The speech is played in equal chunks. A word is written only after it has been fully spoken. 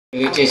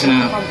చేసిన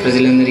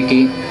ప్రజలందరికీ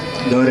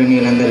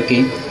గౌరవనీయులందరికీ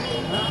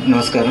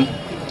నమస్కారం.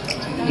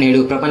 నేడు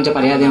ప్రపంచ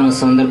పర్యావరణ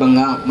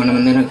సందర్భంగా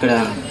మనమందరం ఇక్కడ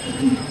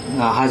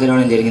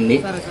హాజరవడం జరిగింది.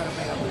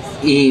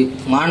 ఈ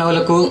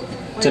మానవులకు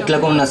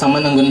చెట్లకు ఉన్న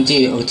సంబంధం గురించి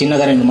ఒక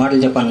చిన్నగా 2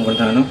 మాటలు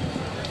చెప్పాలనుకుంటున్నాను.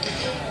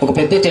 ఒక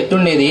పెద్ద చెట్టు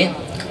ఉండేది.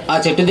 ఆ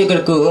చెట్టు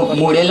దగ్గరకు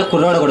 3 ఏళ్ల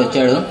కుర్రాడు కూడా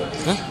వచ్చాడు.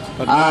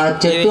 ఆ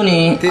చెట్టుని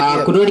ఆ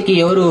కుర్రోడికి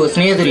ఎవరు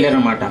స్నేహితులు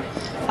లేరన్నమాట.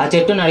 ఆ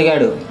చెట్టుని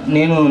అడిగాడు,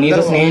 నేను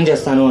నీతో స్నేహం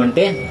చేస్తాను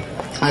అంటే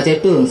ఆ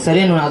చెట్టు,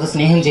 సరే నువ్వు నాతో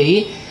స్నేహం చెయ్యి,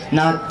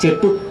 నా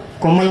చెట్టు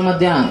కొమ్మల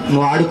మధ్య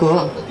నువ్వు ఆడుకో,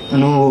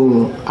 నువ్వు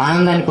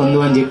ఆనందాన్ని పొందు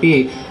అని చెప్పి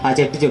ఆ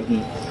చెట్టు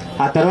చెప్తుంది.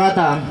 ఆ తర్వాత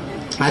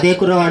అదే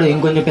కుర్రవాడు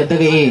ఇంకొంచెం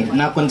పెద్దగా అయ్యి,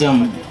 నాకు కొంచెం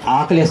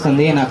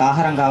ఆకలిస్తుంది, నాకు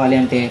ఆహారం కావాలి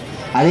అంటే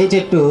అదే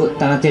చెట్టు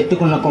తన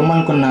చెట్టుకున్న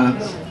కొమ్మలకున్న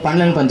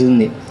పండ్లను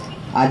పంచుతుంది.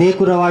 అదే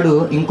కుర్రవాడు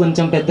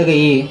ఇంకొంచెం పెద్దగా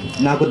అయ్యి,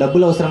 నాకు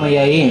డబ్బులు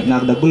అవసరమయ్యాయి,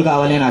 నాకు డబ్బులు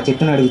కావాలి అని ఆ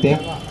చెట్టును అడిగితే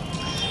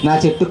నా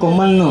చెట్టు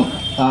కొమ్మలను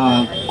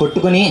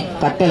కొట్టుకొని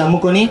కట్టెలు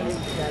అమ్ముకొని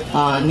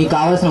నీకు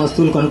కావాల్సిన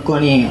వస్తువులు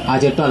కొనుక్కొని ఆ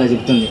చెట్టు అలా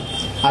చెప్తుంది.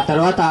 ఆ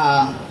తర్వాత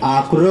ఆ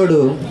కుర్రోడు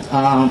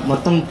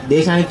మొత్తం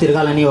దేశానికి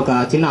తిరగాలని ఒక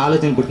చిన్న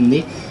ఆలోచన పుట్టింది.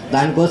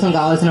 దానికోసం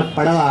కావాల్సిన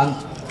పడవ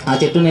ఆ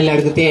చెట్టుని వెళ్ళి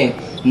అడిగితే,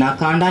 నా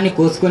కాండాన్ని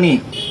కోసుకొని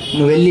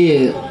నువ్వు వెళ్ళి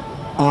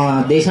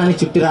దేశాన్ని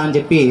చుట్టిరా అని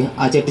చెప్పి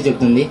ఆ చెట్టు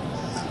చెప్తుంది.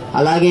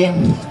 అలాగే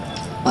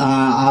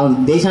ఆ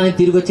దేశానికి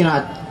తిరిగి వచ్చిన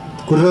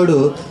కుర్రోడు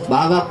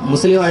బాగా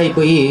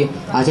ముసలివాడైపోయి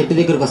ఆ చెట్టు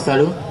దగ్గరకు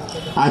వస్తాడు.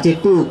 ఆ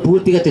చెట్టు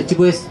పూర్తిగా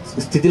తెచ్చిపోయే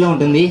స్థితిలో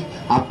ఉంటుంది.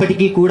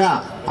 అప్పటికీ కూడా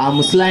ఆ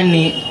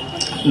ముసలాయన్ని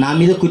నా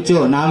మీద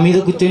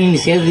కూర్చొని నీ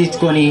సేద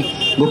తీర్చుకొని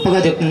గొప్పగా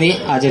చెప్తుంది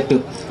ఆ చెట్టు.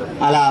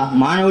 అలా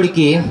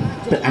మానవుడికి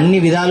అన్ని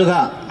విధాలుగా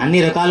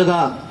అన్ని రకాలుగా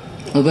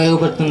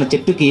ఉపయోగపడుతున్న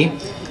చెట్టుకి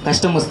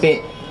కష్టం వస్తే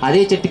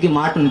అదే చెట్టుకి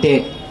మాట ఉంటే,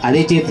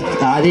 అదే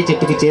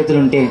చెట్టుకి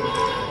చేతులుంటే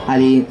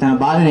అది తన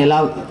బాధను ఎలా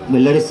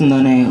వెల్లడిస్తుందో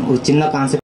అనే ఒక చిన్న కాన్సెప్ట్